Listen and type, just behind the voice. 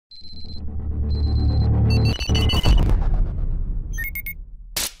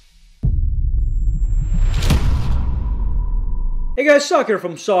Hey guys, Sak here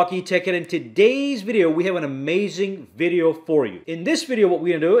from SAKITECH, and in today's video we have an amazing video for you. In this video what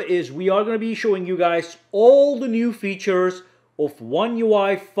we're going to do is we are going to be showing you guys all the new features of One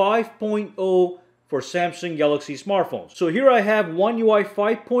UI 5.0 for Samsung Galaxy smartphones. So here I have One UI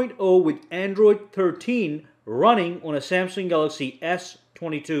 5.0 with Android 13 running on a Samsung Galaxy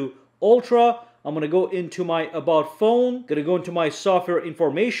S22 Ultra. I'm going to go into my About Phone, going to go into my software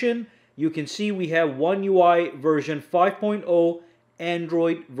information. You can see we have One UI version 5.0,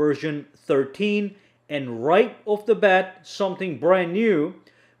 Android version 13, and right off the bat, something brand new.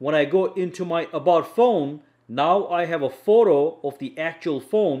 When I go into my About Phone, now I have a photo of the actual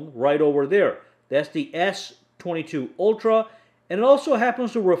phone right over there. That's the S22 Ultra, and it also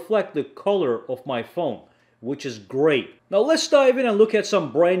happens to reflect the color of my phone, which is great. Now let's dive in and look at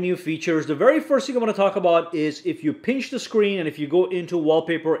some brand new features. The very first thing I'm going to talk about is if you pinch the screen and if you go into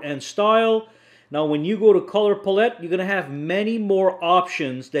wallpaper and style. Now when you go to color palette, you're going to have many more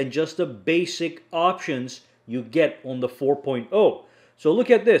options than just the basic options you get on the 4.0. So look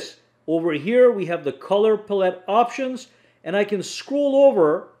at this. Over here we have the color palette options, and I can scroll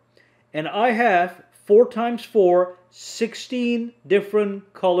over and I have 4x4, 16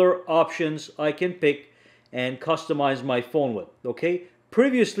 different color options I can pick and customize my phone with. Okay,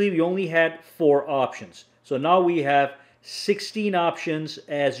 previously we only had 4 options, so now we have 16 options,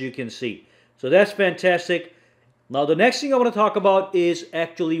 as you can see. So that's fantastic. Now the next thing I want to talk about is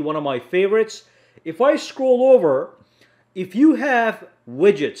actually one of my favorites. If I scroll over, if you have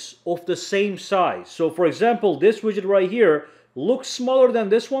widgets of the same size, so for example this widget right here looks smaller than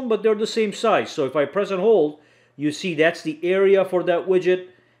this one, but they're the same size. So if I press and hold, you see that's the area for that widget,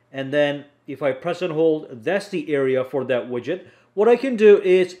 and then if I press and hold, that's the area for that widget. What I can do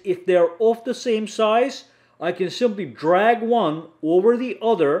is, if they're of the same size, I can simply drag one over the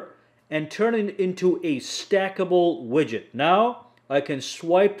other and turn it into a stackable widget. Now I can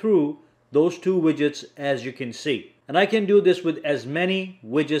swipe through those two widgets, as you can see. And I can do this with as many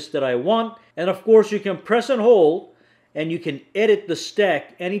widgets that I want. And of course you can press and hold and you can edit the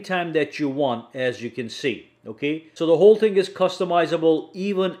stack anytime that you want, as you can see. Okay, so the whole thing is customizable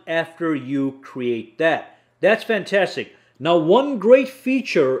even after you create that. That's fantastic. Now one great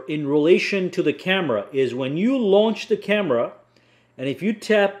feature in relation to the camera is when you launch the camera and if you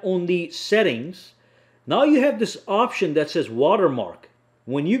tap on the settings, now you have this option that says Watermark.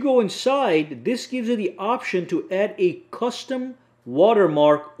 When you go inside, this gives you the option to add a custom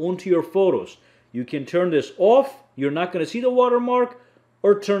watermark onto your photos. You can turn this off, you're not going to see the watermark,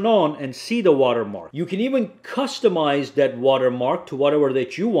 or turn on and see the watermark. You can even customize that watermark to whatever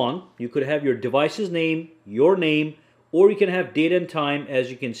that you want. You could have your device's name, your name, or you can have date and time.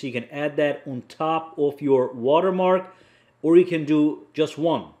 As you can see, you can add that on top of your watermark, or you can do just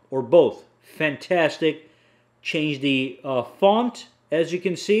one or both. Fantastic. Change the font, as you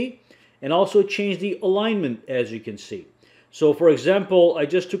can see, and also change the alignment, as you can see. So for example, I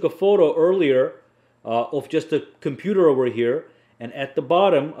just took a photo earlier of just a computer over here, and at the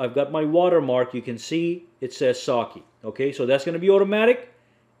bottom I've got my watermark. You can see it says Saki. Okay, so that's going to be automatic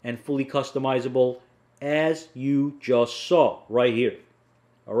and fully customizable, as you just saw right here.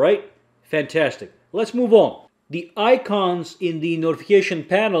 Alright, fantastic. Let's move on. The icons in the notification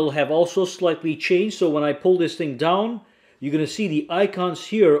panel have also slightly changed. So when I pull this thing down, you're going to see the icons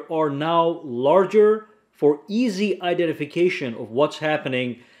here are now larger for easy identification of what's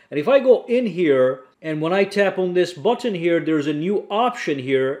happening. And if I go in here, and when I tap on this button here, there's a new option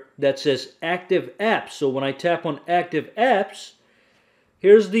here that says Active Apps. So when I tap on Active Apps,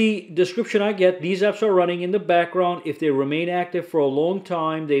 here's the description I get. These apps are running in the background. If they remain active for a long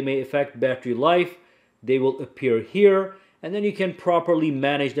time, they may affect battery life. They will appear here, and then you can properly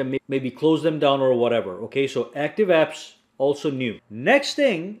manage them, maybe close them down or whatever. Okay, so Active Apps, also new. Next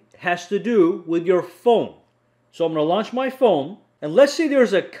thing has to do with your phone. So I'm going to launch my phone. And let's say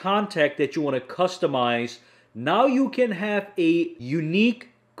there's a contact that you want to customize. Now you can have a unique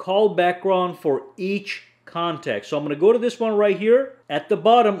call background for each contact. So I'm going to go to this one right here. At the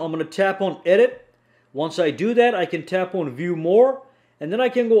bottom, I'm going to tap on Edit. Once I do that, I can tap on View More. And then I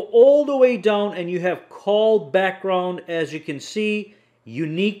can go all the way down and you have call background, as you can see,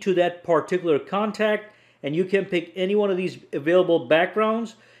 unique to that particular contact. And you can pick any one of these available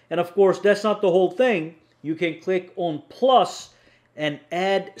backgrounds. And of course, that's not the whole thing. You can click on plus and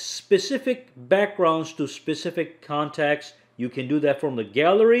add specific backgrounds to specific contacts. You can do that from the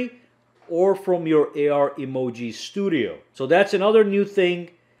gallery or from your AR Emoji Studio. So that's another new thing,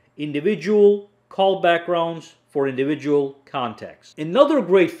 individual call backgrounds for individual contacts. Another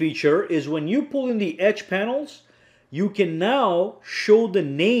great feature is when you pull in the edge panels, you can now show the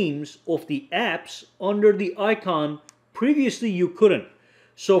names of the apps under the icon Previously, you couldn't.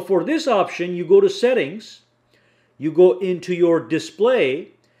 So for this option, you go to Settings, you go into your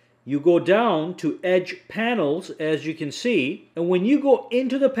display, you go down to Edge Panels, as you can see, and when you go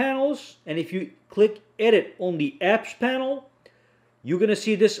into the panels, and if you click Edit on the Apps panel, you're going to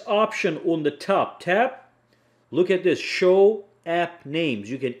see this option on the top. Tap, look at this, Show App Names.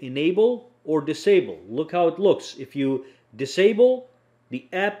 You can enable or disable. Look how it looks. If you disable, the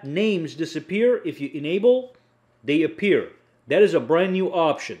app names disappear. If you enable, they appear. That is a brand new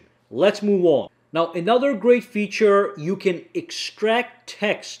option. Let's move on. Now, another great feature, you can extract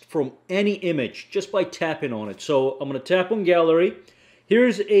text from any image just by tapping on it. So I'm going to tap on Gallery.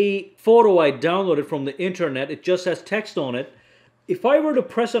 Here's a photo I downloaded from the internet. It just has text on it. If I were to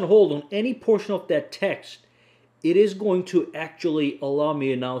press and hold on any portion of that text, it is going to actually allow me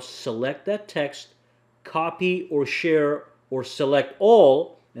to now select that text, copy or share, or select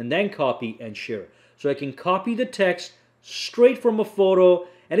all, and then copy and share. So I can copy the text straight from a photo,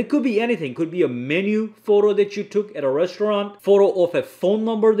 and it could be anything. It could be a menu photo that you took at a restaurant, photo of a phone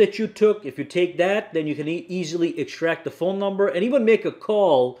number that you took. If you take that, then you can easily extract the phone number and even make a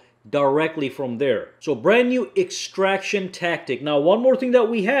call directly from there. So brand new extraction tactic. Now, one more thing that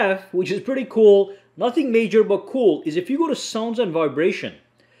we have, which is pretty cool, nothing major but cool, is if you go to Sounds and Vibration,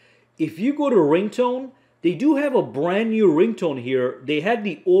 if you go to Ringtone, they do have a brand new ringtone here. They had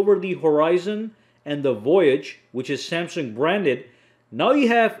the Over the Horizon and the Voyage, which is Samsung branded. Now you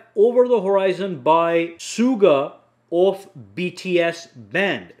have Over the Horizon by Suga of BTS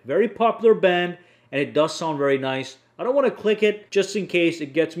band. Very popular band, and it does sound very nice. I don't want to click it just in case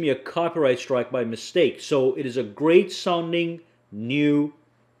it gets me a copyright strike by mistake. So it is a great sounding new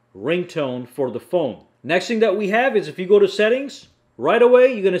ringtone for the phone. Next thing that we have is if you go to Settings, right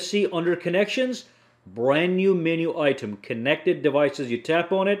away you're going to see under Connections, brand new menu item, Connected Devices. You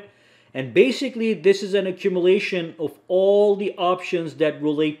tap on it, and basically this is an accumulation of all the options that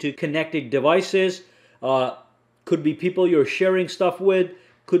relate to connected devices. Could be people you're sharing stuff with,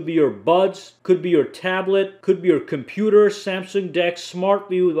 could be your buds, could be your tablet, could be your computer, Samsung Dex, Smart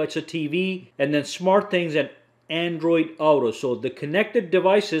View, that's a TV, and then Smart Things and Android Auto. So the connected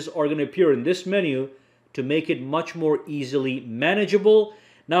devices are going to appear in this menu to make it much more easily manageable.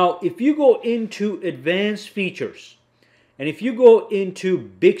 Now, if you go into Advanced Features, and if you go into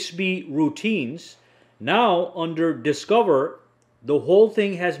Bixby Routines, now under Discover, the whole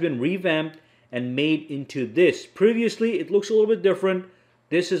thing has been revamped and made into this. Previously, it looks a little bit different.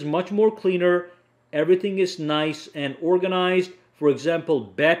 This is much more cleaner. Everything is nice and organized. For example,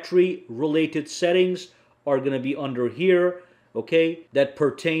 battery-related settings are going to be under here, okay, that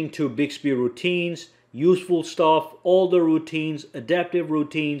pertain to Bixby Routines, useful stuff, all the routines, adaptive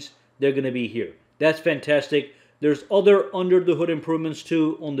routines, they're going to be here. That's fantastic. There's other under-the-hood improvements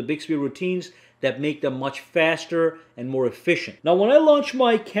too on the Bixby Routines that make them much faster and more efficient. Now, when I launch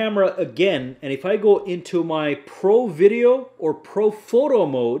my camera again, and if I go into my Pro Video or Pro Photo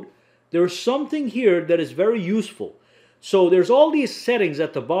mode, there's something here that is very useful. So there's all these settings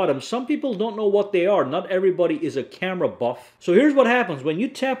at the bottom. Some people don't know what they are. Not everybody is a camera buff. So here's what happens. When you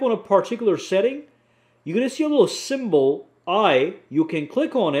tap on a particular setting, you're going to see a little symbol, I. You can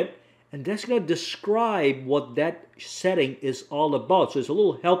click on it, and that's going to describe what that setting is all about. So it's a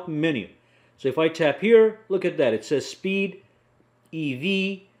little help menu. So if I tap here, look at that. It says speed,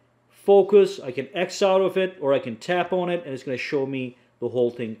 EV, focus. I can X out of it, or I can tap on it, and it's going to show me the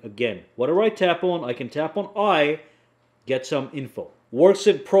whole thing again. Whatever I tap on, I can tap on I, get some info. Works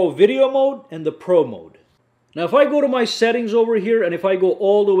in Pro Video mode and the Pro mode. Now if I go to my settings over here, and if I go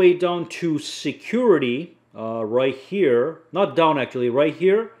all the way down to security, right here, not down actually, right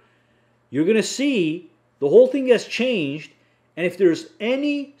here, you're going to see the whole thing has changed. And if there's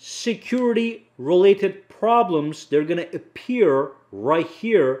any security related problems, they're going to appear right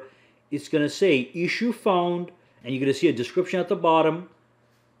here. It's going to say issue found, and you're going to see a description at the bottom,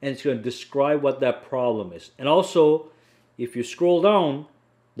 and it's going to describe what that problem is. And also, if you scroll down,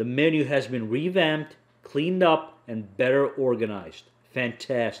 the menu has been revamped, cleaned up, and better organized.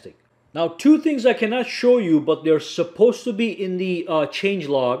 Fantastic. Now, two things I cannot show you, but they're supposed to be in the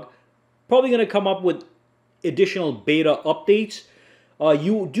changelog. Probably going to come up with additional beta updates.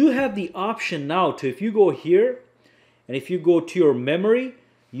 You do have the option now to, if you go here, and if you go to your memory,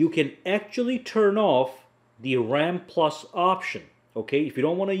 you can actually turn off the RAM Plus option. Okay, if you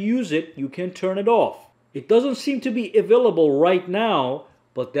don't want to use it, you can turn it off. It doesn't seem to be available right now,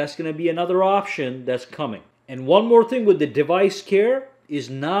 but that's going to be another option that's coming. And one more thing with the device care is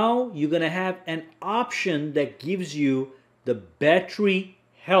now you're going to have an option that gives you the battery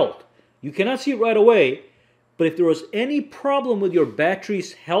health. You cannot see it right away, but if there was any problem with your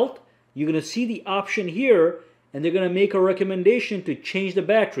battery's health, you're going to see the option here, and they're going to make a recommendation to change the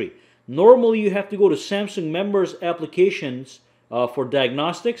battery. Normally you have to go to Samsung members applications for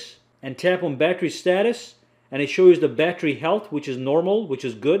diagnostics and tap on battery status, and it shows the battery health, which is normal, which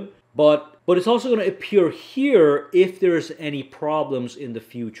is good. But it's also going to appear here if there's any problems in the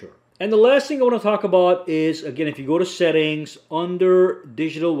future. And the last thing I want to talk about is, again, if you go to settings under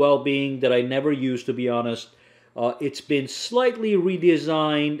digital well-being that I never use, to be honest, it's been slightly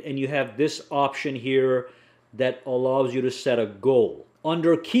redesigned, and you have this option here that allows you to set a goal.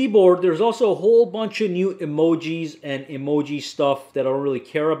 Under keyboard, there's also a whole bunch of new emojis and emoji stuff that I don't really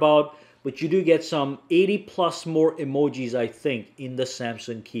care about, but you do get some 80 plus more emojis, I think, in the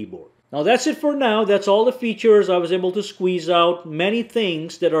Samsung keyboard. Now that's it for now. That's all the features I was able to squeeze out. Many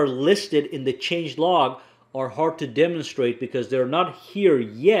things that are listed in the change log are hard to demonstrate because they're not here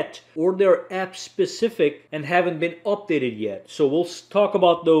yet, or they're app specific and haven't been updated yet. So we'll talk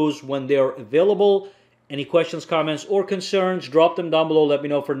about those when they're available. Any questions, comments, or concerns, drop them down below. Let me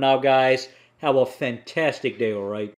know. For now, guys, have a fantastic day, all right?